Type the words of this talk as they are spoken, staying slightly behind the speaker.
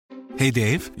Hey,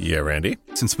 Dave. Yeah, Randy?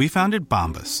 Since we founded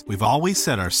Bombas, we've always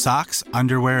said our socks,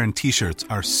 underwear, and T-shirts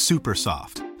are super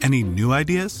soft. Any new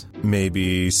ideas?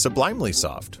 Maybe sublimely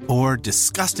soft. Or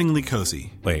disgustingly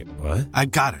cozy. Wait, what? I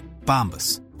got it.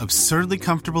 Bombas. Absurdly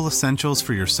comfortable essentials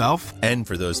for yourself and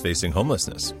for those facing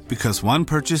homelessness. Because one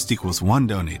purchased equals one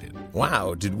donated.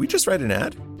 Wow, did we just write an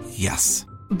ad? Yes.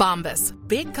 Bombas.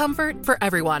 Big comfort for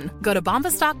everyone. Go to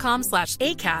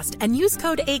bombas.com/ACAST and use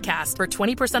code ACAST for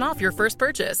 20% off your first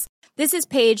purchase. This is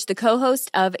Paige, the co-host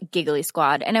of Giggly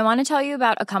Squad, and I want to tell you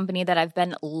about a company that I've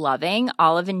been loving,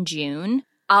 Olive & June.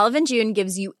 Olive & June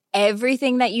gives you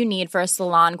everything that you need for a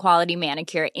salon-quality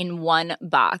manicure in one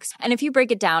box. And if you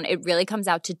break it down, it really comes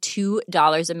out to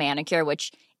 $2 a manicure,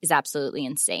 which is absolutely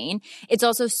insane. It's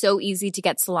also so easy to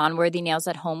get salon-worthy nails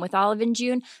at home with Olive &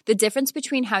 June. The difference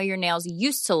between how your nails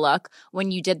used to look when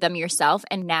you did them yourself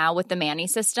and now with the Mani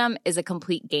system is a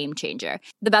complete game changer.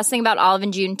 The best thing about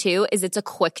Olive & June, too, is it's a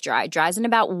quick dry. Dries in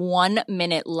about 1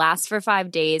 minute, lasts for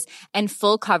 5 days, and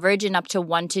full coverage in up to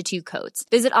 1 to 2 coats.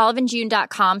 Visit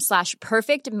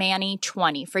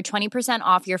oliveandjune.com/perfectmani20 for 20%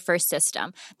 off your first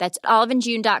system. That's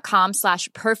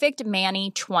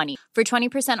oliveandjune.com/perfectmani20 for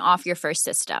 20% off your first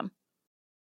system.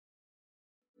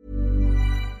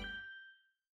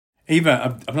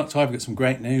 Eva, I've not told you, I've got some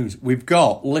great news. We've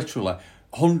got literally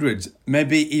hundreds,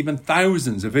 maybe even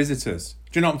thousands of visitors.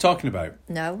 Do you know what I'm talking about?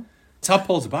 No.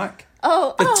 Tadpoles are back.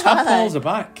 The Tadpoles are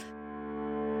back.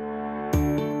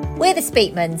 We're the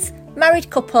Speakmans, married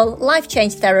couple, life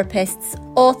change therapists,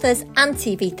 authors and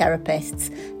TV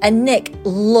therapists. And Nick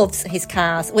loves his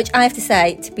cars, which I have to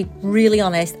say, to be really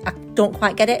honest, I don't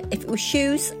quite get it. If it was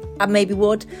shoes, I maybe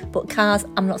would, but cars,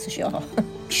 I'm not so sure.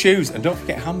 Shoes, and don't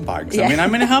forget handbags. Yeah. I mean, how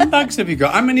many handbags have you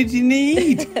got? How many do you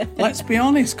need? Let's be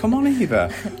honest. Come on, Eva.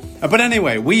 But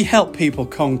anyway, we help people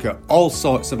conquer all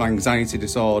sorts of anxiety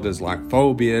disorders like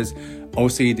phobias,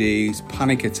 OCDs,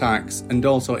 panic attacks, and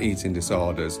also eating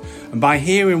disorders. And by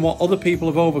hearing what other people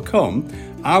have overcome,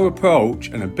 our approach,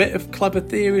 and a bit of clever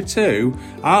theory too,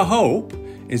 our hope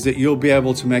is that you'll be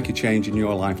able to make a change in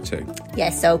your life too. Yeah,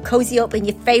 so cozy up in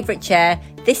your favourite chair.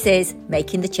 This is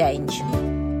Making the Change.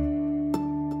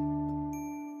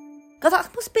 God, that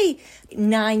must be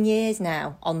 9 years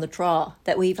now on the trot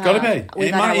that we've had. Got to be.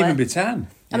 It might even be 10.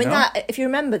 I mean, that, if you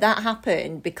remember, that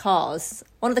happened because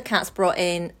one of the cats brought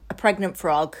in a pregnant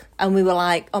frog and we were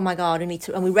like, oh my God, and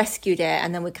we rescued it,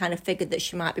 and then we kind of figured that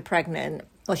she might be pregnant.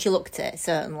 Well, she looked it,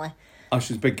 certainly. Oh,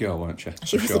 she's a big girl, wasn't she?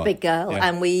 She was a big girl, yeah.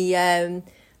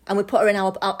 And we put her in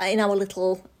our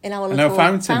little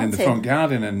fountain in the front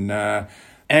garden, and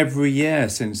every year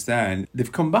since then,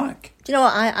 they've come back. Do you know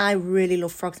what? I really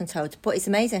love frogs and toads, but it's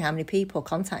amazing how many people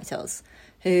contact us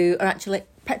who are actually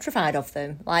petrified of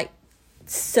them, like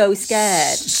so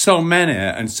scared. So many,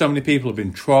 and so many people have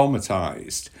been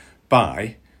traumatised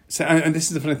by... So, and this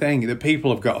is the funny thing, that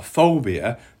people have got a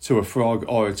phobia to a frog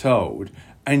or a toad,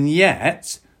 and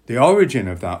yet the origin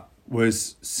of that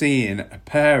was seeing a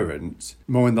parent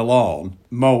mowing the lawn,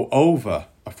 mow over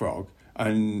a frog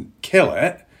and kill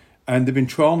it, and they've been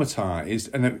traumatised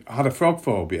and they've had a frog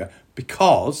phobia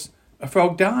because a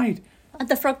frog died. And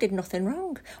the frog did nothing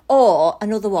wrong. Or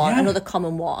another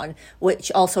common one,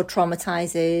 which also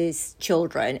traumatises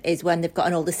children, is when they've got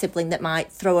an older sibling that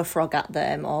might throw a frog at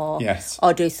them or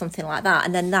do something like that.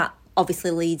 And then that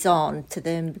obviously leads on to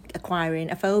them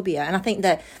acquiring a phobia. And I think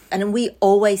that, and we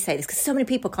always say this, because so many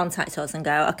people contact us and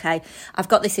go, okay, I've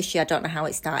got this issue, I don't know how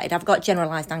it started. I've got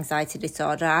generalised anxiety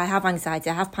disorder, I have anxiety,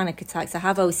 I have panic attacks, I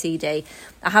have OCD,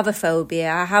 I have a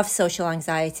phobia, I have social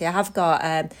anxiety, I have got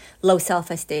low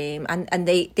self-esteem. And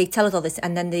they tell us all this,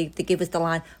 and then they give us the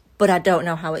line, but I don't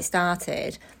know how it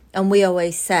started. And we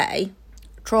always say,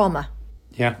 trauma.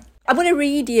 Yeah. I'm going to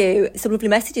read you some lovely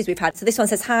messages we've had. So this one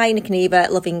says, hi, Nick and Eva,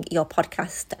 loving your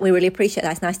podcast. We really appreciate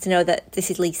that. It's nice to know that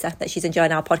this is Lisa, that she's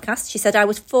enjoying our podcast. She said, I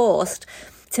was forced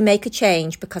to make a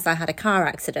change because I had a car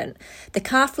accident. The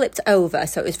car flipped over,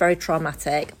 so it was very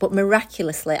traumatic, but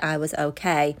miraculously I was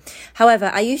okay. However,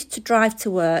 I used to drive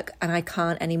to work and I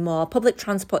can't anymore. Public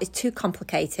transport is too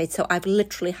complicated, so I've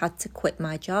literally had to quit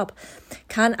my job.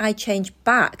 Can I change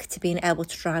back to being able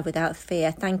to drive without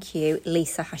fear? Thank you,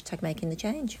 Lisa, #making the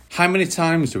change. How many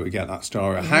times do we get that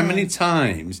story? Yeah. How many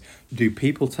times do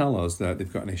people tell us that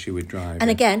they've got an issue with driving? And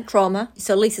again, trauma.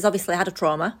 So Lisa's obviously had a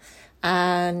trauma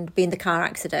and been in the car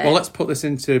accident. Well, let's put this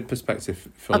into perspective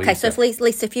for Lisa. Okay, so if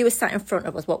Lisa, if you were sat in front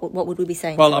of us, what would we be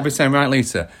saying? Well, I'll be saying, right,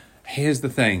 Lisa, here's the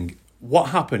thing. What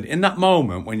happened in that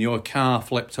moment when your car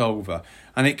flipped over?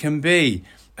 And it can be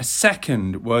a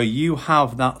second where you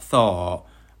have that thought,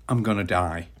 I'm going to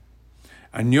die.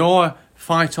 And your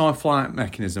fight or flight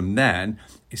mechanism then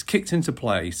is kicked into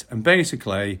place, and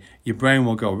basically your brain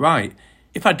will go, right,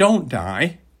 if I don't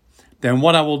die, then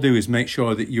what I will do is make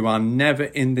sure that you are never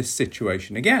in this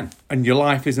situation again, and your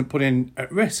life isn't put in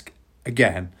at risk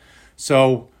again.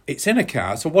 So it's in a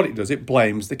car, so what it does, it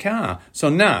blames the car. So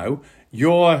now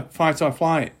your fight or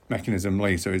flight mechanism,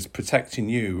 Lisa, is protecting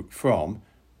you from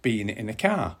being in a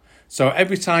car. So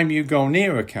every time you go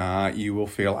near a car, you will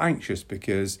feel anxious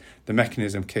because the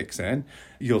mechanism kicks in.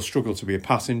 You'll struggle to be a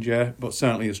passenger, but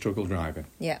certainly you'll struggle driving.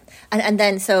 Yeah. And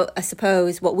then, so I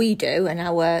suppose what we do and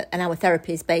our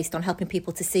therapy is based on helping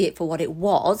people to see it for what it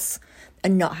was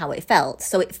and not how it felt.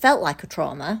 So it felt like a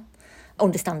trauma,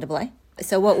 understandably.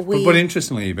 So what we... But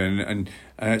interestingly, even,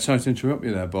 and sorry to interrupt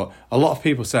you there, but a lot of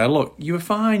people say, look, you were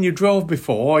fine, you drove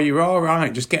before, you were all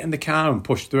right, just get in the car and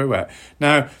push through it.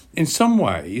 Now, in some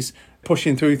ways,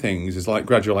 pushing through things is like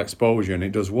gradual exposure and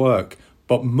it does work.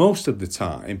 But most of the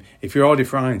time, if you're already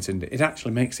frightened, it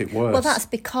actually makes it worse. Well, that's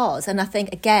because, and I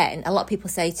think, again, a lot of people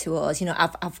say to us,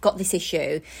 I've got this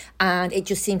issue and it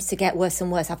just seems to get worse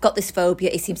and worse. I've got this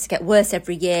phobia, it seems to get worse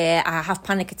every year. I have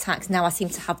panic attacks, now I seem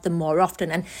to have them more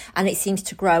often and it seems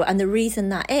to grow. And the reason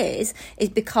that is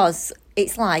because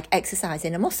it's like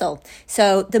exercising a muscle.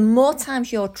 So the more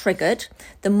times you're triggered,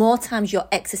 the more times you're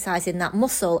exercising that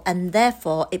muscle, and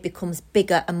therefore it becomes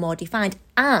bigger and more defined,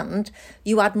 and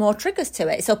you add more triggers to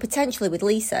it. So potentially with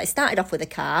Lisa, it started off with a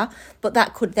car, but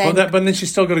that could then... But then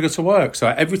she's still got to go to work. So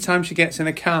every time she gets in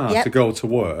a car to go to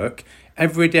work,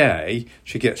 every day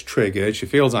she gets triggered, she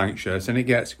feels anxious, and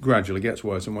it gradually gets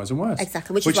worse and worse and worse.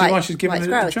 Exactly, which is why she's giving it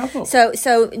a job up.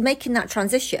 So making that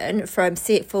transition from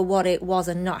see it for what it was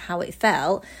and not how it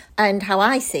felt, and how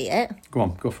I see it... Go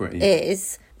on, go for it.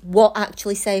 ...is what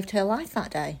actually saved her life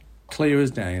that day. Clear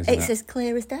as day, isn't it? It's as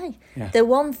clear as day. Yeah. The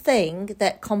one thing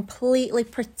that completely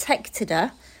protected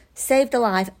her, saved her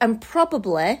life, and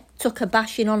probably took a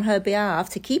bashing on her behalf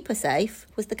to keep her safe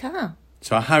was the car.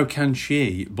 So how can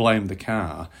she blame the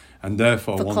car and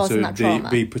therefore want to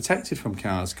be protected from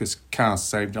cars because cars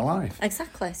saved her life?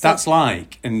 Exactly. So that's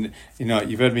like, and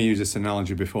you've heard me use this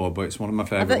analogy before, but it's one of my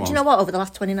favourite ones. Do you know what? Over the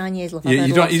last 29 years, love,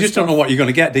 you just don't know what you're going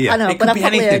to get, do you? I know, but I've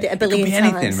probably heard it a billion times. It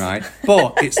could be anything, right?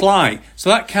 But it's like, so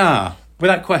that car,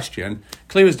 without question,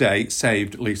 clear as day,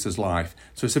 saved Lisa's life.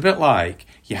 So it's a bit like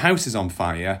your house is on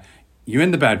fire. You're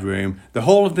in the bedroom, the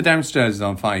whole of the downstairs is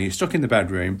on fire, you're stuck in the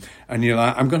bedroom, and you're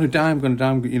like, I'm going to die, I'm going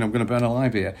to burn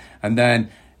alive here. And then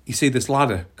you see this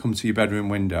ladder come to your bedroom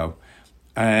window,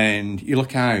 and you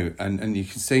look out, and you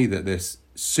can see that this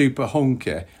super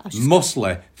hunky,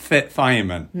 muscly, fit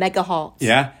fireman, mega hot,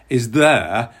 is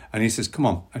there, and he says, come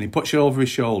on, and he puts you over his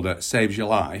shoulder, saves your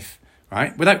life,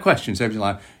 right? Without question, saves your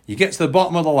life. You get to the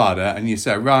bottom of the ladder, and you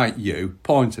say, right, you,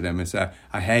 point at him and say,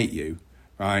 I hate you.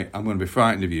 Right, I'm going to be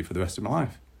frightened of you for the rest of my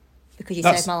life. Because you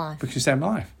saved my life. Because you saved my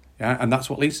life. Yeah, and that's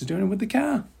what Lisa's doing with the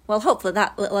car. Well, hopefully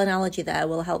that little analogy there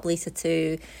will help Lisa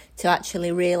to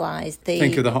actually realise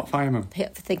think of the hot fireman.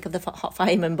 Think of the hot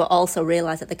fireman, but also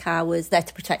realise that the car was there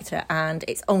to protect her, and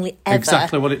it's only ever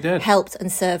exactly what it did. Helped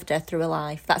and served her through her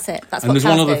life. That's it. That's and what there's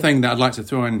cars one other do. thing that I'd like to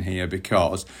throw in here,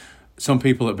 because some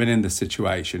people that have been in this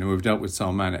situation, who have dealt with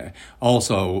so many,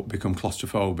 also become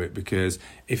claustrophobic, because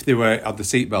if they had the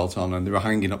seatbelt on and they were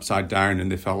hanging upside down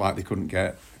and they felt like they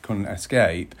couldn't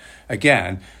escape,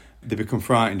 again, they become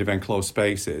frightened of enclosed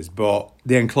spaces. But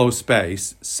the enclosed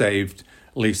space saved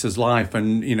Lisa's life.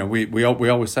 And, we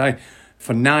always say,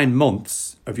 for 9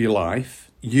 months of your life,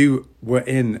 you were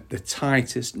in the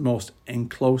tightest, most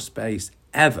enclosed space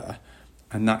ever,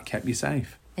 and that kept you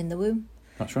safe. In the womb.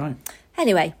 That's right.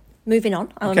 Anyway, moving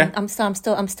on. Okay. I'm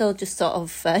still just sort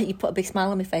of. You put a big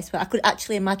smile on my face, but I could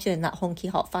actually imagine that hunky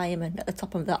hot fireman at the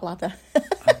top of that ladder.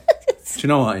 Do you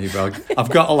know what, Ebrog? I've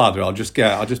got a ladder. I'll just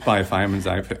buy a fireman's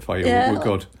outfit for you. Yeah, we're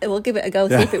good. We'll give it a go,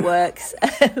 see if it works.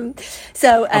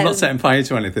 So I'm not setting fire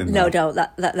to anything. No, don't.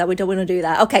 That we don't want to do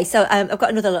that. Okay, so I've got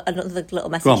another little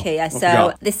message here.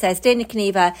 So this says, Dear Nick and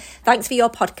Eva, thanks for your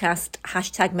podcast.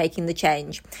 #making the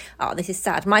change. Oh, this is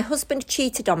sad. My husband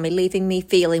cheated on me, leaving me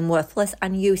feeling worthless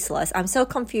and useless. I'm so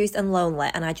confused and lonely,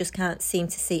 and I just can't seem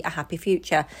to see a happy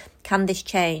future. Can this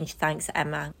change? Thanks,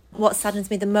 Emma. What saddens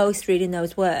me the most reading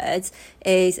those words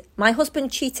is my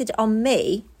husband cheated on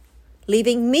me,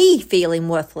 leaving me feeling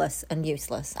worthless and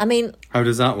useless. I mean... How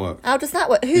does that work?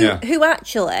 Who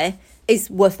actually is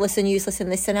worthless and useless in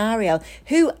this scenario?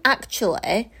 Who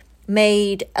actually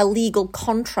made a legal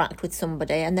contract with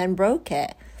somebody and then broke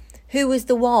it? who was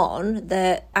the one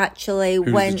that actually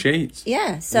Who's went... the cheat?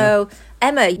 Yeah, so... Yeah.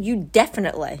 Emma, you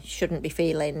definitely shouldn't be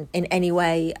feeling in any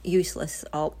way useless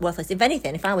or worthless. If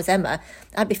anything, if I was Emma,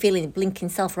 I'd be feeling blinking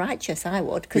self-righteous, I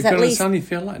would. Because at least... you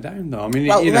feel let down, though. I mean,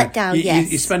 let down,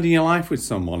 yes. You're spending your life with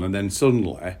someone and then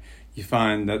suddenly you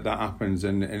find that happens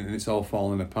and it's all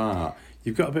falling apart.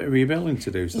 You've got a bit of rebuilding to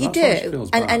do. So you do,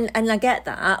 and I get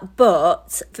that.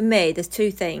 But for me, there's two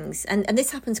things. And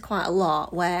this happens quite a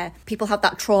lot where people have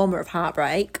that trauma of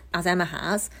heartbreak, as Emma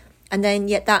has, and then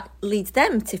yet that leads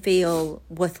them to feel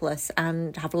worthless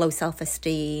and have low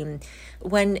self-esteem.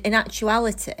 When in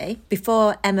actuality,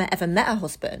 before Emma ever met her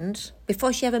husband,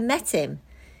 before she ever met him,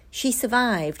 she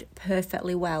survived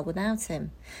perfectly well without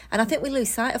him. And I think we lose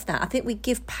sight of that. I think we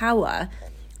give power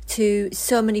to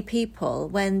so many people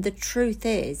when the truth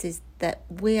is that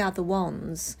we are the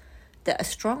ones that are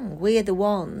strong. We are the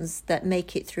ones that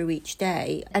make it through each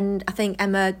day. And I think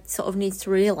Emma sort of needs to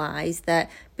realise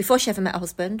that before she ever met her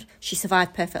husband, she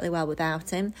survived perfectly well without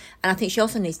him. And I think she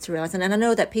also needs to realise, and I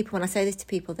know that people, when I say this to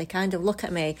people, they kind of look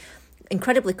at me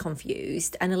incredibly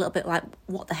confused and a little bit like,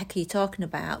 what the heck are you talking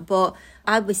about? But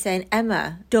I'd be saying,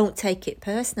 Emma, don't take it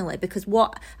personally, because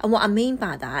what I mean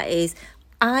by that is,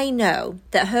 I know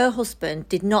that her husband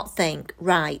did not think,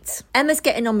 right, Emma's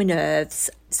getting on my nerves,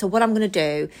 so what I'm going to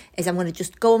do is I'm going to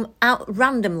just go out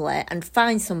randomly and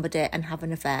find somebody and have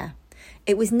an affair.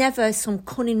 It was never some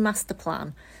cunning master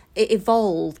plan. It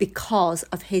evolved because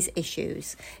of his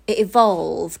issues. It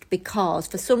evolved because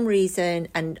for some reason,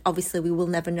 and obviously we will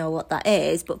never know what that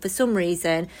is, but for some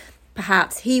reason,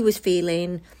 perhaps he was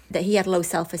feeling that he had low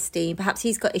self-esteem. Perhaps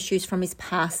he's got issues from his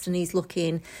past and he's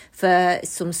looking for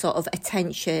some sort of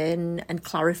attention and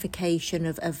clarification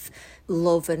of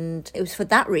love. And it was for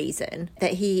that reason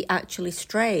that he actually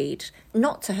strayed,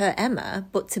 not to hurt Emma,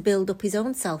 but to build up his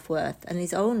own self-worth and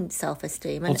his own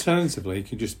self-esteem. And alternatively, he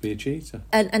could just be a cheater.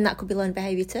 And that could be learned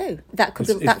behaviour too. That could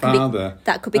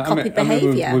be copied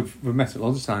behaviour. We've met at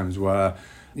lots of times where,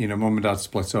 mum and dad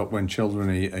split up when children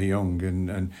are young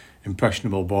and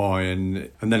impressionable boy,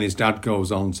 and then his dad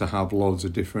goes on to have loads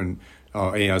of different,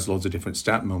 or he has loads of different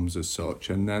stepmums as such,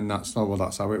 and then that's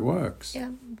how it works. Yeah.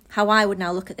 How I would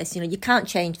now look at this, you can't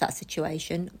change that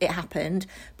situation. It happened,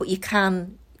 but you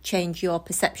can change your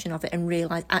perception of it and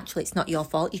realise actually it's not your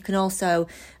fault. You can also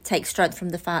take strength from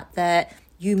the fact that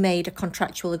you made a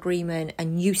contractual agreement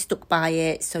and you stuck by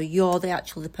it, so you're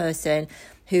the person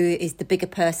who is the bigger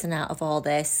person out of all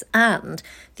this. And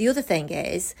the other thing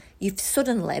is, you've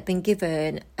suddenly been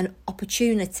given an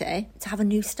opportunity to have a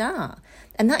new start.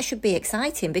 And that should be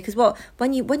exciting, because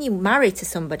when you marry to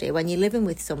somebody, when you're living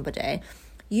with somebody,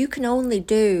 you can only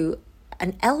do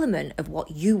an element of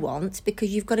what you want,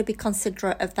 because you've got to be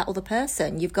considerate of that other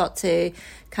person. You've got to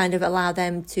kind of allow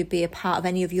them to be a part of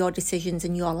any of your decisions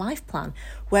and your life plan.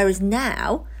 Whereas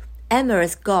now, Emma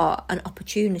has got an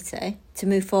opportunity to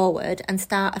move forward and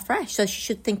start afresh. So she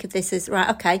should think of this as, right,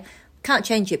 okay, can't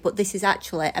change it, but this is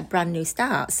actually a brand new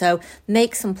start. So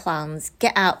make some plans,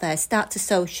 get out there, start to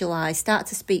socialise, start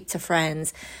to speak to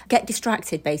friends, get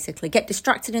distracted basically, get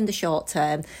distracted in the short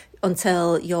term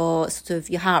until your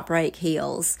heartbreak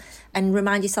heals, and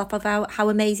remind yourself of how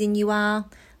amazing you are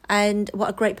and what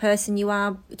a great person you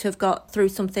are to have got through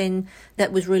something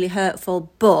that was really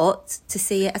hurtful, but to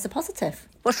see it as a positive.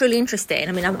 What's really interesting,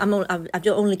 I mean, I've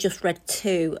only just read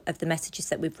 2 of the messages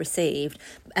that we've received.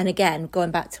 And again,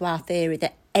 going back to our theory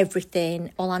that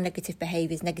everything, all our negative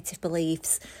behaviours, negative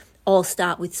beliefs, all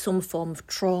start with some form of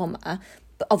trauma.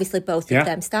 But obviously both of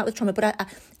them start with trauma. But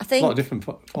I think... a lot of different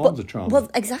forms of trauma. Well,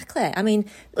 exactly. I mean,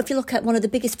 if you look at one of the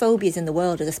biggest phobias in the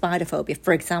world is a spider phobia,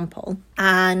 for example.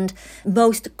 And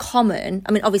most common,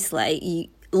 I mean, obviously... you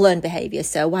learn behaviour,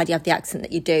 so why do you have the accent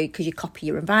that you do? Because you copy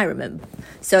your environment.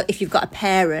 So if you've got a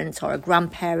parent or a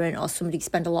grandparent or somebody you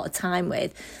spend a lot of time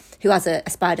with who has a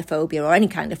spider phobia or any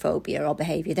kind of phobia or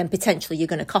behaviour, then potentially you're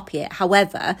going to copy it.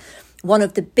 However, one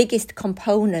of the biggest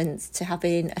components to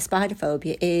having a spider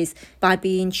phobia is by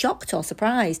being shocked or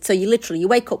surprised. So you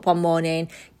wake up one morning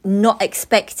not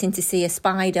expecting to see a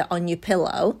spider on your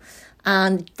pillow,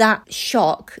 and that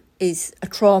shock is a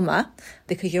trauma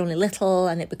because you're only little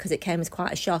and because it came as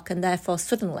quite a shock, and therefore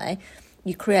suddenly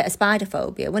you create a spider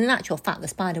phobia, when in actual fact the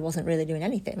spider wasn't really doing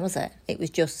anything, was it? It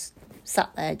was just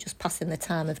sat there, just passing the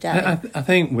time of day. I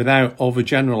think without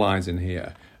overgeneralising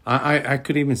here, I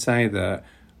could even say that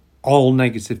all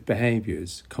negative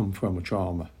behaviours come from a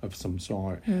trauma of some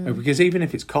sort. Because even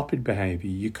if it's copied behaviour,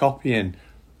 you're copying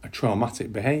a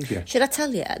traumatic behaviour. Should I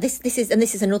tell you, this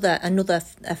is another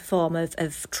form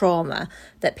of trauma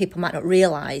that people might not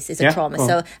realise is a trauma.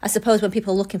 So I suppose when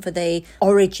people are looking for the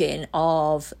origin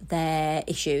of their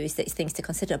issues, there's things to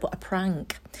consider, but a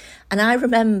prank. And I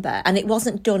remember, and it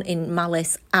wasn't done in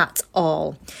malice at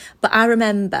all, but I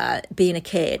remember being a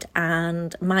kid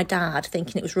and my dad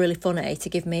thinking it was really funny to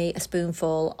give me a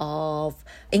spoonful of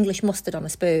English mustard on a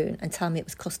spoon and tell me it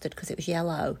was custard because it was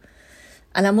yellow.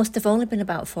 And I must have only been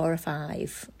about 4 or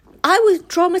 5. I was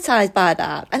traumatised by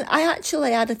that. And I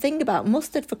actually had a thing about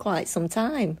mustard for quite some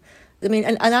time. I mean,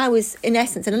 and I was, in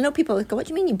essence, and I know people go, what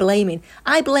do you mean you're blaming?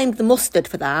 I blamed the mustard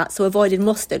for that, so avoided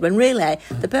mustard, when really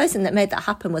the person that made that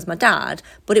happen was my dad,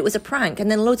 but it was a prank. And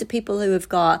then loads of people who have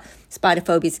got spider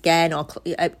phobias again, or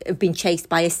have been chased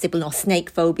by a sibling, or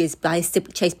snake phobias,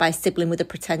 chased by a sibling with a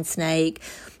pretend snake.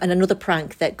 And another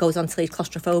prank that goes on to lead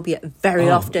claustrophobia very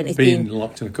often is being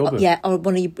locked in a cupboard. Yeah, or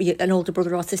an older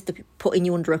brother or sister putting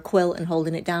you under a quilt and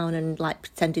holding it down and like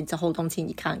pretending to hold on to you and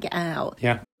you can't get out.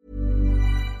 Yeah.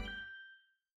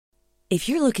 If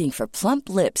you're looking for plump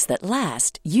lips that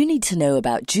last, you need to know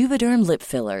about Juvederm lip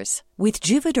fillers. With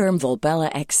Juvederm Volbella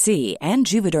XC and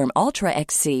Juvederm Ultra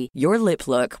XC, your lip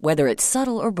look, whether it's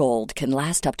subtle or bold, can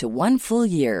last up to 1 full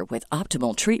year with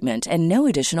optimal treatment and no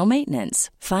additional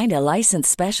maintenance. Find a licensed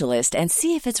specialist and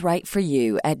see if it's right for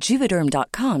you at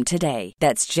Juvederm.com today.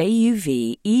 That's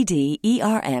JUVEDERM.com.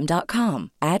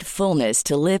 Add fullness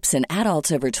to lips in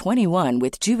adults over 21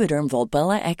 with Juvederm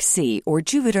Volbella XC or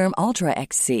Juvederm Ultra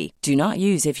XC. Do not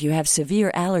use if you have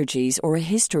severe allergies or a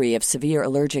history of severe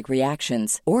allergic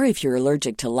reactions, or if you're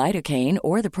allergic to lidocaine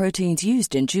or the proteins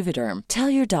used in Juvederm. Tell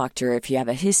your doctor if you have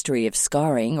a history of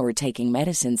scarring or taking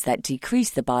medicines that decrease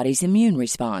the body's immune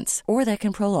response or that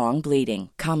can prolong bleeding.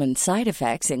 Common side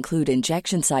effects include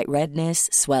injection site redness,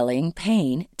 swelling,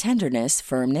 pain, tenderness,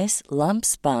 firmness,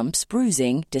 lumps, bumps,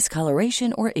 bruising,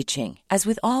 discoloration, or itching. As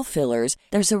with all fillers,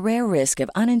 there's a rare risk of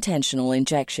unintentional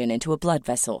injection into a blood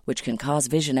vessel, which can cause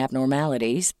vision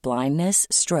abnormalities, blindness,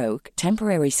 stroke,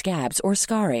 temporary scabs, or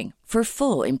scarring. For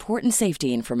full, important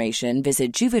safety information,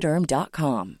 visit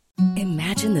Juvederm.com.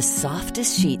 Imagine the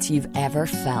softest sheets you've ever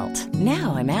felt.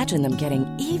 Now imagine them getting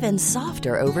even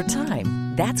softer over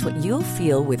time. That's what you'll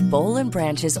feel with Boll &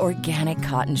 Branch's organic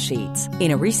cotton sheets.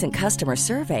 In a recent customer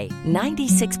survey,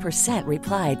 96%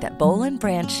 replied that Boll &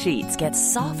 Branch sheets get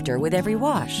softer with every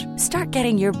wash. Start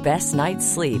getting your best night's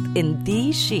sleep in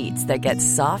these sheets that get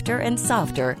softer and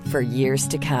softer for years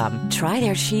to come. Try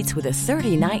their sheets with a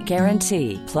 30-night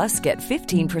guarantee. Plus, get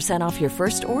 15% off your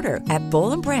first order at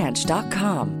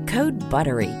BollandBranch.com. Code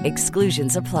BUTTERY.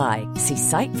 Exclusions apply. See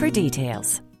site for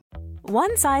details.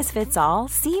 One size fits all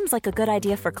seems like a good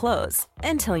idea for clothes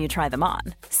until you try them on.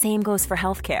 Same goes for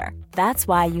healthcare. That's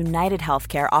why United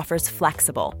Healthcare offers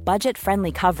flexible,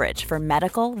 budget-friendly coverage for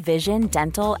medical, vision,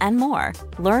 dental, and more.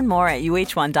 Learn more at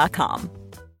UH1.com.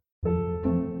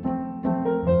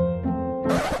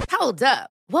 Hold up.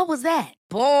 What was that?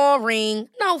 Boring.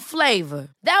 No flavor.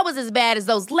 That was as bad as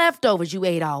those leftovers you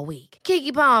ate all week.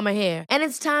 Keke Palmer here, and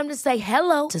it's time to say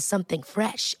hello to something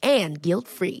fresh and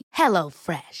guilt-free.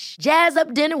 HelloFresh. Jazz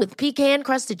up dinner with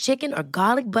pecan-crusted chicken or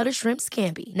garlic butter shrimp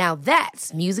scampi. Now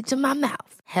that's music to my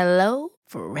mouth.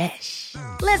 HelloFresh.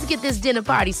 Let's get this dinner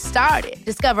party started.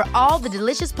 Discover all the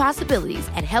delicious possibilities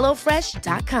at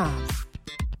HelloFresh.com.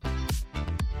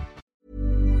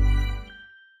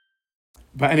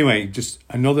 But anyway, just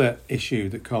another issue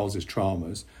that causes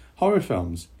traumas. Horror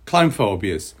films. Clown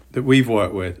phobias that we've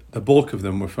worked with, the bulk of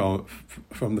them were from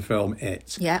the film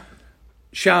It. Yeah.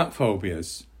 Shark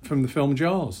phobias from the film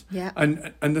Jaws. Yeah.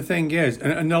 And the thing is,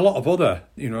 and a lot of other,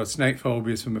 snake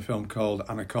phobias from a film called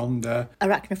Anaconda.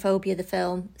 Arachnophobia, the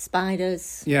film,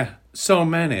 spiders. Yeah, so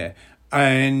many.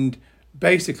 And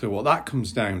basically what that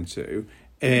comes down to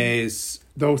is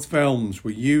those films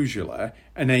were usually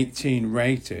an 18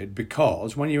 rated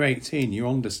because when you're 18 you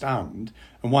understand.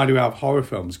 And why do we have horror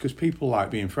films? Because people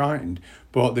like being frightened,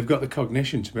 but they've got the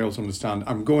cognition to be able to understand,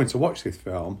 I'm going to watch this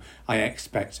film, I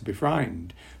expect to be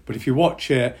frightened. But if you watch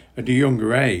it at a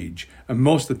younger age, and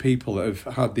most of the people that have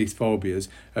had these phobias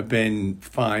have been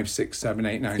 5, 6, 7,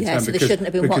 8, 9, 10. Yeah, so they shouldn't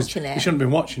have been watching it. They shouldn't have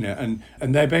been watching it. And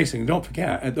they're basically, don't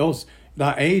forget, at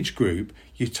that age group,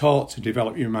 you're taught to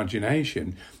develop your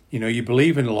imagination. You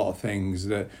believe in a lot of things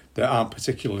that aren't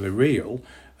particularly real,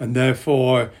 and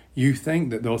therefore you think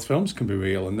that those films can be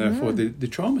real, and therefore they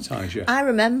traumatise you. I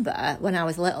remember when I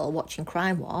was little watching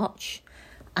Crime Watch,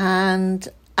 and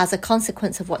as a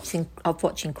consequence of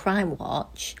watching Crime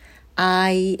Watch,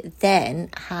 I then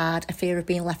had a fear of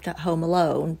being left at home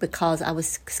alone because I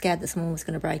was scared that someone was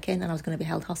going to break in and I was going to be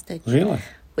held hostage. Really?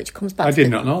 which comes back I did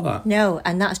not know that. No,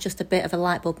 and that's just a bit of a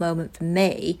light bulb moment for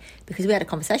me, because we had a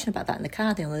conversation about that in the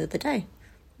car the other day.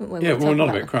 We're not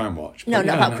about Crime Watch. No,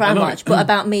 not about Crime Watch, but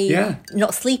about me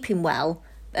not sleeping well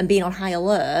and being on high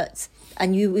alert,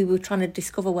 and we were trying to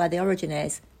discover where the origin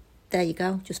is. There you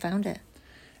go, just found it.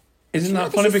 Isn't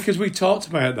that funny? Because we talked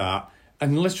about that,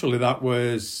 and literally that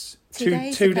was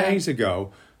two days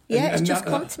ago. Yeah, it's just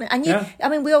come to me. And I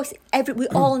mean, we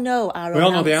all know our own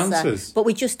all know the answers. But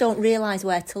we just don't realise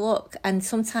where to look. And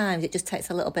sometimes it just takes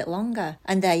a little bit longer.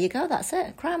 And there you go, that's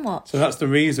it, Crime Watch. So that's the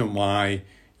reason why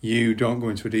you don't go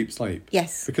into a deep sleep?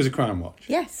 Yes. Because of Crime Watch?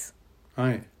 Yes.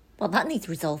 Right. Well, that needs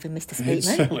resolving, Mr. Speakman. It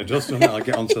certainly does, doesn't it? I'll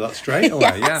get onto that straight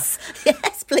away, Yes,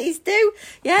 please do.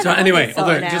 Yeah. So anyway,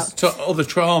 other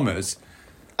traumas.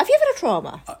 Have you ever had a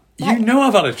trauma? You know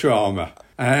I've had a trauma.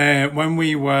 When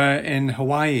we were in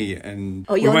Hawaii and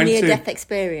your near-death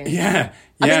experience. Yeah.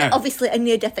 I mean, obviously a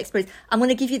near-death experience. I'm going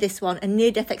to give you this one. A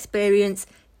near-death experience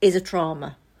is a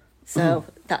trauma. So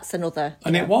that's another.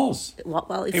 And it was.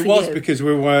 Well, it was because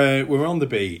we were on the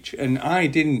beach and I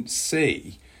didn't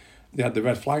see. They had the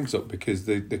red flags up because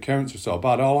the currents were so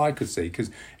bad. All I could see, because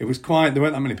it was quiet, there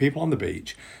weren't that many people on the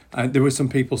beach. There were some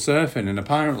people surfing, and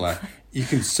apparently you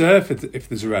can surf if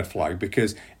there's a red flag,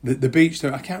 because the beach,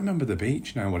 I can't remember the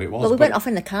beach now what it was. Well, we went off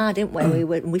in the car, didn't we?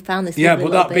 We found this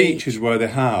but that beach. beach is where they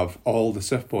have all the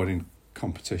surfboarding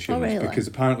competitions. Oh, really? Because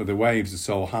apparently the waves are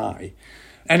so high.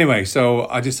 Anyway, so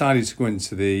I decided to go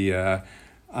into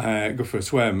go for a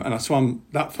swim, and I swam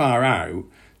that far out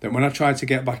that when I tried to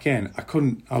get back in,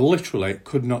 I literally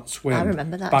could not swim. I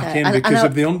remember that back day. in because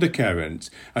of the undercurrent.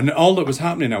 And all that was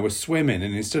happening, I was swimming,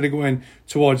 and instead of going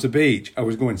towards the beach, I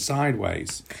was going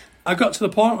sideways. I got to the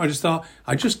point where I just thought,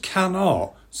 I just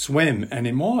cannot swim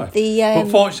anymore. But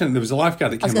fortunately, there was a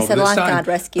lifeguard that came over. The lifeguard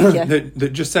rescued you.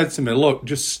 that just said to me, look,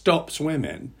 just stop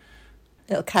swimming.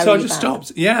 It'll carry so I you just back.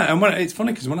 stopped. Yeah, and it's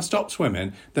funny because when I stopped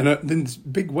swimming, then this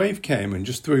big wave came and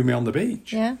just threw me on the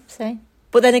beach. Yeah, see.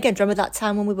 But then again, do you remember that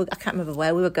time when I can't remember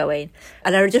where we were going,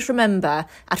 and I just remember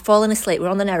I'd fallen asleep. We were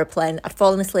on an aeroplane. I'd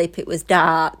fallen asleep. It was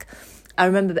dark. I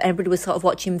remember everybody was sort of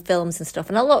watching films and stuff,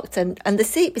 and I looked, and the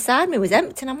seat beside me was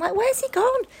empty, and I'm like, where's he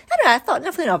gone? Anyway, I thought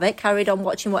nothing of it, carried on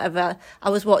watching whatever I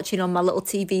was watching on my little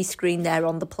TV screen there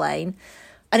on the plane.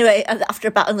 Anyway, after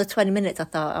about another 20 minutes, I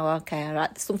thought, oh, okay, all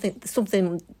right,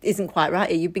 something isn't quite right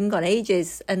here. You've been gone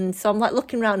ages. And so I'm like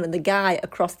looking around, and the guy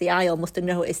across the aisle must have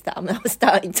noticed that I was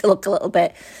starting to look a little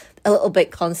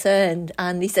bit concerned.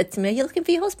 And he said to me, are you looking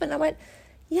for your husband? I went,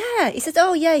 yeah. He said,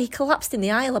 oh, yeah, he collapsed in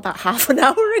the aisle about half an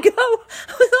hour ago. I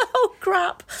was like, oh,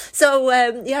 crap. So, I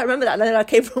remember that. And then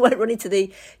I went running to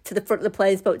the front of the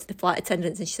plane, spoke to the flight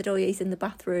attendants, and she said, oh, yeah, he's in the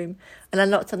bathroom. And I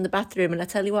knocked on the bathroom, and I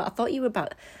tell you what, I thought you were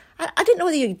about... I didn't know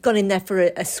whether you'd gone in there for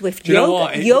a swift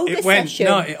yoga session.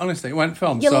 No, honestly, it went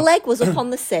from... Your leg was up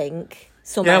on the sink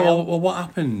somehow. Yeah, well, what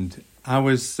happened? I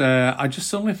just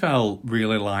suddenly felt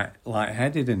really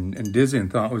lightheaded and dizzy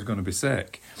and thought I was going to be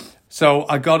sick. So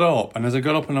I got up, and as I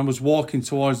got up and I was walking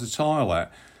towards the toilet,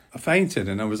 I fainted,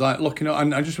 and I was like looking up,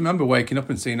 and I just remember waking up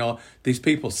and seeing all these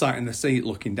people sat in the seat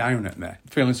looking down at me,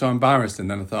 feeling so embarrassed. And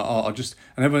then I thought, I'll just...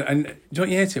 And don't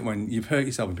you hate it when you've hurt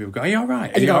yourself and people go, are you all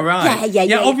right? Are you all right?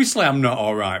 Yeah, obviously I'm not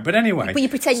all right. But anyway... But you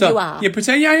pretend you are. You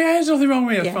pretend, there's nothing wrong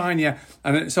with you, fine, yeah.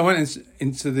 And so I went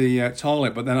into the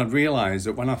toilet, but then I'd realised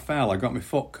that when I fell, I got my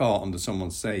foot caught under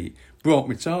someone's seat, broke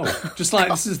my toe. Just like,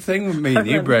 this is the thing with me and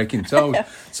you breaking toes.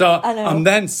 So I'm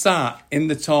then sat in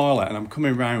the toilet, and I'm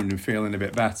coming round and feeling a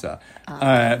bit better.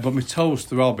 But my toes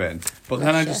throbbing. But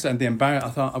then I just said the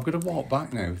embarrassment. I thought, I've got to walk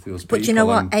back now with those people. But do you know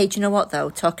what? Do you know what, though?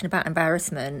 Talking about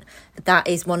embarrassment, that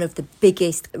is one of the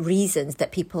biggest reasons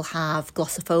that people have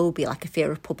glossophobia, like a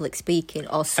fear of public speaking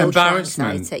or social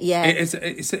anxiety. Yeah. It's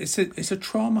a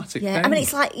traumatic thing. I mean,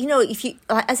 it's like, if you...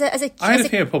 Like, as a I had a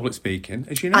fear of public speaking,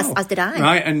 as you know. As did I.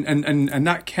 Right, and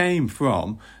that came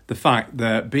from the fact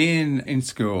that being in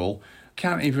school,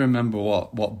 can't even remember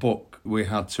what book we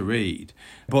had to read,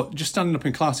 but just standing up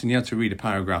in class and you had to read a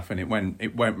paragraph, and it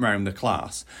went round the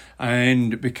class,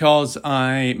 and because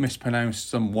I mispronounced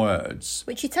some words,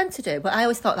 which you tend to do, but I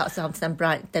always thought that was down to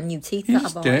them new teeth. You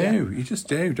just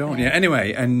do, don't you?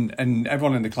 Anyway, and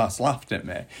everyone in the class laughed at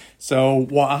me. So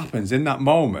what happens in that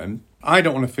moment? I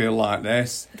don't want to feel like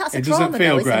this. It doesn't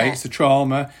feel great. It's a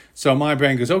trauma. So my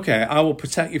brain goes, okay, I will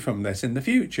protect you from this in the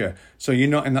future, so you're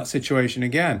not in that situation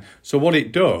again. So what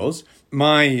it does,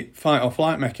 my fight or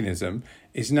flight mechanism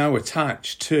is now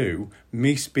attached to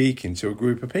me speaking to a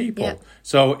group of people. Yeah.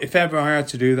 So if ever I had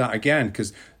to do that again,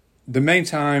 because the main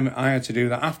time I had to do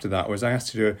that after that was I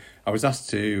was asked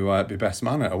to be best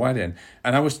man at a wedding,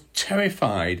 and I was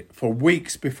terrified for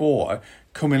weeks before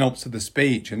coming up to the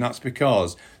speech, and that's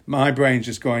because my brain's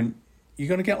just going, you're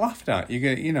going to get laughed at,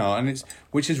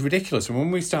 which is ridiculous. And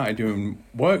when we started doing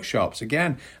workshops,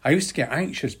 again, I used to get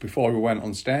anxious before we went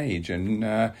on stage, and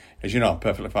as you know, I'm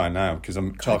perfectly fine now because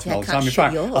I'm talking all the time. In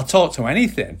fact, I'll talk to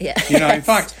anything. Yeah. In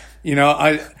fact,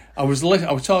 I was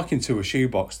talking to a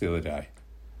shoebox the other day.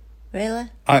 Really?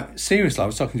 Seriously, I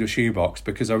was talking to a shoebox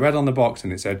because I read on the box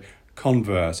and it said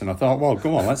Converse, and I thought, well,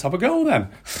 go on, let's have a go then.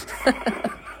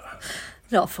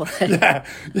 Not funny.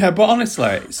 Yeah, but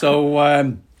honestly,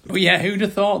 so. But yeah, who'd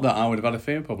have thought that I would have had a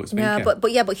fear of public speaking? No,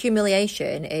 but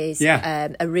humiliation is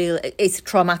it's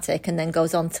traumatic, and then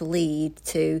goes on to lead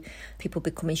to people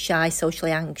becoming shy,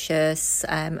 socially anxious,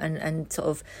 and sort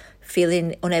of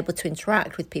feeling unable to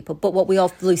interact with people. But what we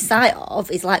all lose sight of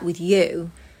is, like with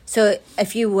you. So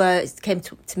if you came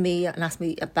to me and asked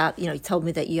me about, you told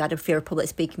me that you had a fear of public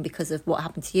speaking because of what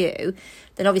happened to you,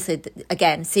 then obviously,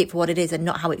 again, see it for what it is and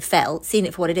not how it felt. Seeing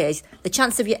it for what it is, the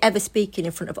chance of you ever speaking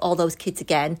in front of all those kids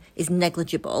again is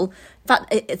negligible. In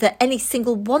fact, that any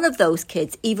single one of those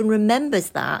kids even remembers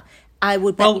that, I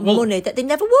would bet money that they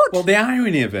never would. Well, the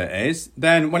irony of it is,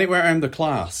 then when it went around the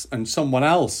class and someone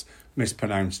else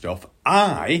mispronounced stuff,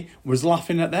 I was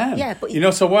laughing at them. Yeah, but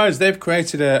so whereas they've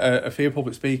created a fear of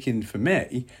public speaking for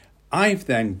me, I've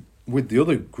then, with the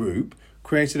other group,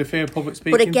 created a fear of public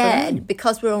speaking. But again,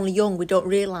 because we're only young, we don't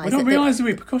realise. We don't realise the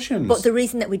repercussions. But the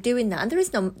reason that we're doing that, and there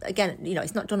is no, again,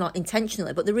 it's not done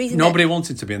intentionally, but the reason nobody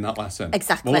wanted to be in that lesson.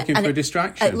 Exactly. We're looking for a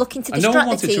distraction. Looking to distract no one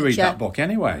wanted the teacher. To read that book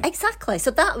anyway. Exactly.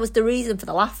 So that was the reason for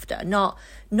the laughter, not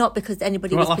because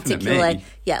anybody was particularly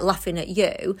laughing at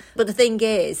you. But the thing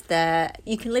is that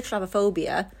you can literally have a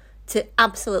phobia to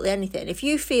absolutely anything. If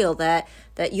you feel that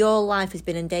your life has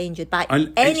been endangered by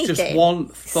anything, it's just one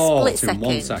thought in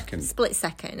 1 second. Split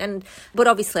second. But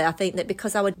obviously I think that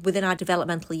because within our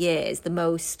developmental years, the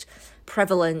most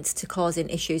prevalent to causing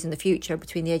issues in the future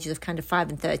between the ages of kind of 5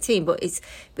 and 13, but it's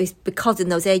because in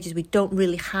those ages we don't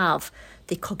really have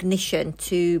the cognition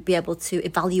to be able to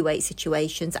evaluate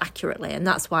situations accurately, and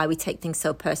that's why we take things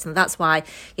so personal. That's why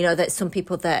that some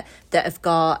people that have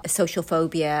got a social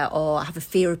phobia or have a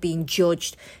fear of being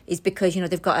judged is because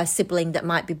they've got a sibling that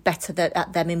might be better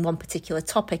at them in one particular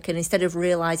topic, and instead of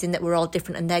realising that we're all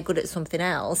different and they're good at something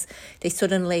else, they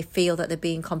suddenly feel that they're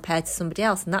being compared to somebody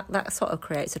else, and that sort of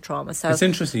creates a trauma. So it's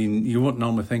interesting, you wouldn't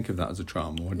normally think of that as a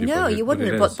trauma, would you? No, you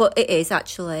wouldn't, but it is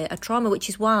actually a trauma, which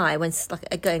is why when,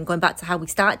 again, going back to how we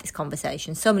started this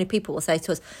conversation, so many people will say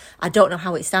to us, I don't know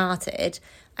how it started.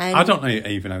 And I don't know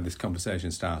even how this conversation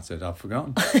started. I've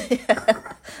forgotten.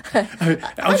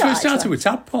 I'm sure it started with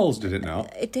tadpoles, did it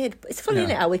not? It did. It's funny,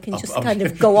 isn't it, how we can just kind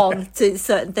of go on to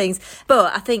certain things.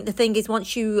 But I think the thing is,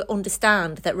 once you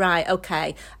understand that, right,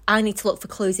 okay, I need to look for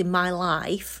clues in my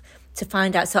life to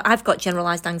find out. So I've got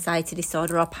generalised anxiety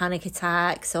disorder or panic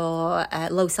attacks or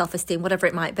low self-esteem, whatever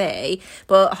it might be.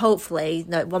 But hopefully,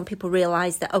 when people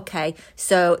realise that, okay,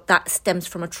 so that stems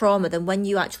from a trauma, then when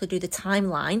you actually do the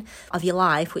timeline of your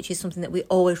life, which is something that we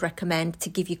always recommend to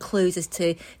give you clues as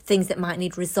to things that might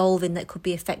need resolving that could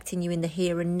be affecting you in the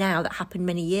here and now that happened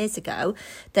many years ago,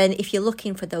 then if you're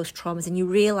looking for those traumas and you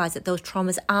realise that those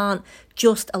traumas aren't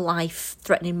just a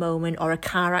life-threatening moment or a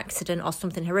car accident or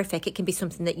something horrific, it can be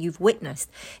something that you've witnessed.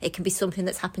 It can be something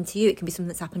that's happened to you. It can be something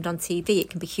that's happened on TV.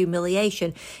 It can be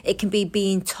humiliation. It can be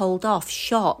being told off,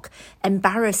 shock,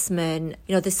 embarrassment.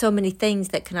 There's so many things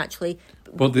that can actually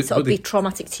be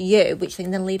traumatic to you, which can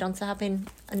then lead on to having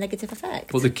a negative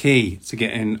effect. But the key to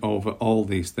getting over all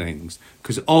these things,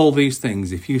 because all these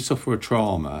things, if you suffer a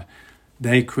trauma,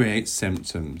 they create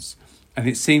symptoms. And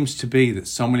it seems to be that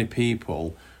so many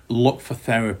people look for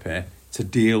therapy to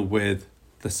deal with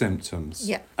the symptoms.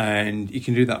 Yeah. And you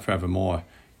can do that forevermore.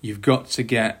 You've got to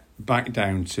get back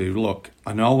down to, look,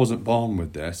 I know I wasn't born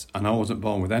with this. I know I wasn't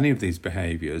born with any of these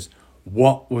behaviours.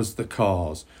 What was the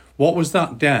cause? What was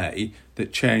that day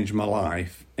that changed my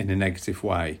life in a negative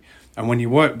way? And when you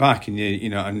work back and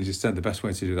and you just said the best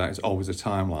way to do that is always a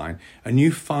timeline, and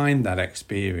you find that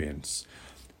experience,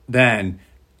 then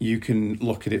you can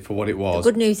look at it for what it was.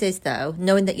 The good news is, though,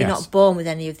 knowing that you're not born with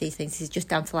any of these things, this is just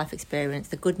down to life experience.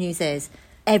 The good news is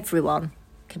everyone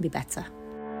can be better.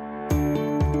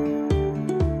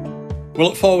 We'll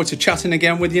look forward to chatting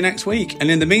again with you next week. And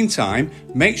in the meantime,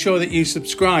 make sure that you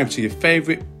subscribe to your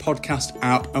favourite podcast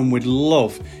app, and we'd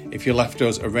love if you left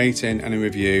us a rating and a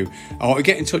review. Or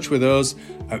get in touch with us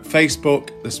at Facebook,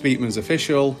 The Speakmans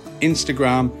Official,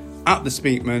 Instagram, @The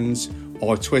Speakmans,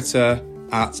 or Twitter,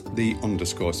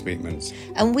 @the_Speakmans.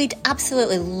 And we'd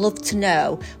absolutely love to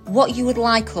know what you would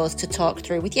like us to talk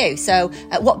through with you. So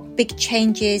what big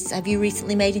changes have you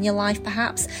recently made in your life,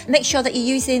 perhaps? Make sure that you're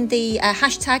using the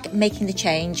hashtag Making the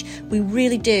Change. We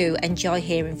really do enjoy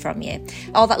hearing from you.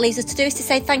 All that leaves us to do is to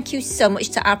say thank you so much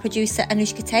to our producer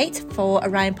Anushka Tate for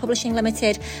Orion Publishing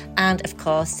Limited, and of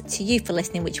course to you for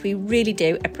listening, which we really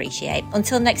do appreciate.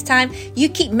 Until next time, you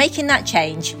keep making that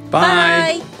change. Bye.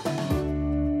 Bye.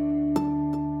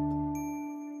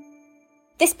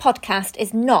 This podcast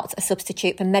is not a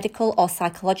substitute for medical or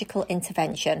psychological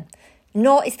intervention,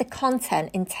 nor is the content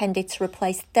intended to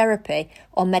replace therapy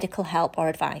or medical help or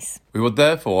advice. We would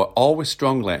therefore always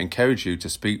strongly encourage you to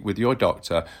speak with your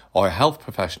doctor or a health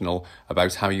professional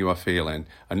about how you are feeling,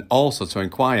 and also to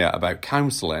inquire about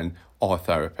counselling or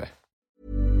therapy.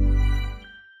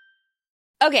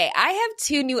 Okay, I have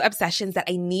 2 new obsessions that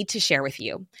I need to share with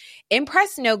you.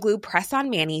 Impress No Glue Press-On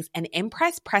Manis and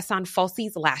Impress Press-On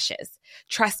Falsies Lashes.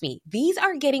 Trust me, these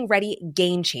are getting ready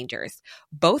game changers.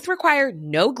 Both require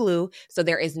no glue, so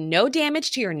there is no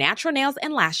damage to your natural nails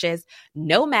and lashes,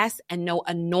 no mess, and no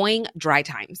annoying dry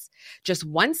times. Just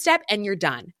one step and you're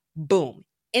done. Boom.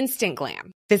 Instant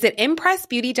glam. Visit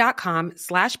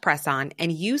impressbeauty.com/presson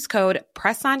and use code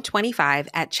PRESSON25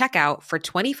 at checkout for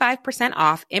 25%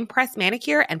 off Impress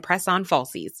Manicure and Press-On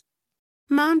Falsies.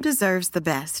 Mom deserves the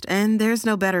best, and there's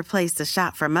no better place to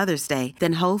shop for Mother's Day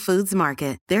than Whole Foods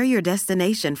Market. They're your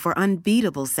destination for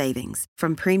unbeatable savings,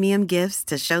 from premium gifts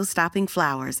to show-stopping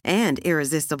flowers and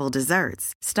irresistible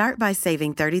desserts. Start by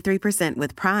saving 33%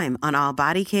 with Prime on all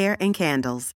body care and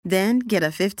candles. Then get a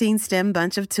 15-stem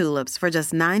bunch of tulips for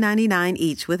just $9.99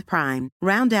 each with Prime.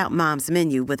 Round out Mom's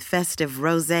menu with festive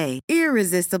rosé,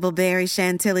 irresistible berry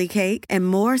chantilly cake, and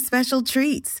more special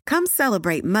treats. Come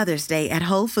celebrate Mother's Day at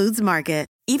Whole Foods Market.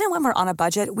 Even when we're on a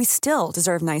budget, we still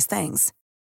deserve nice things.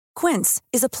 Quince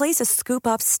is a place to scoop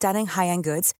up stunning high-end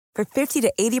goods for 50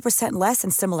 to 80% less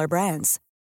than similar brands.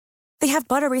 They have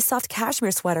buttery soft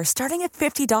cashmere sweaters starting at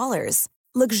 $50,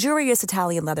 luxurious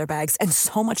Italian leather bags, and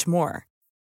so much more.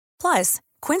 Plus,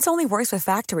 Quince only works with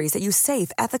factories that use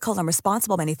safe, ethical, and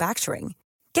responsible manufacturing.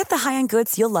 Get the high-end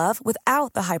goods you'll love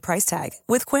without the high price tag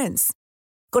with Quince.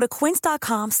 Go to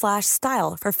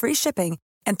quince.com/style for free shipping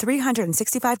and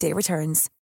 365-day returns.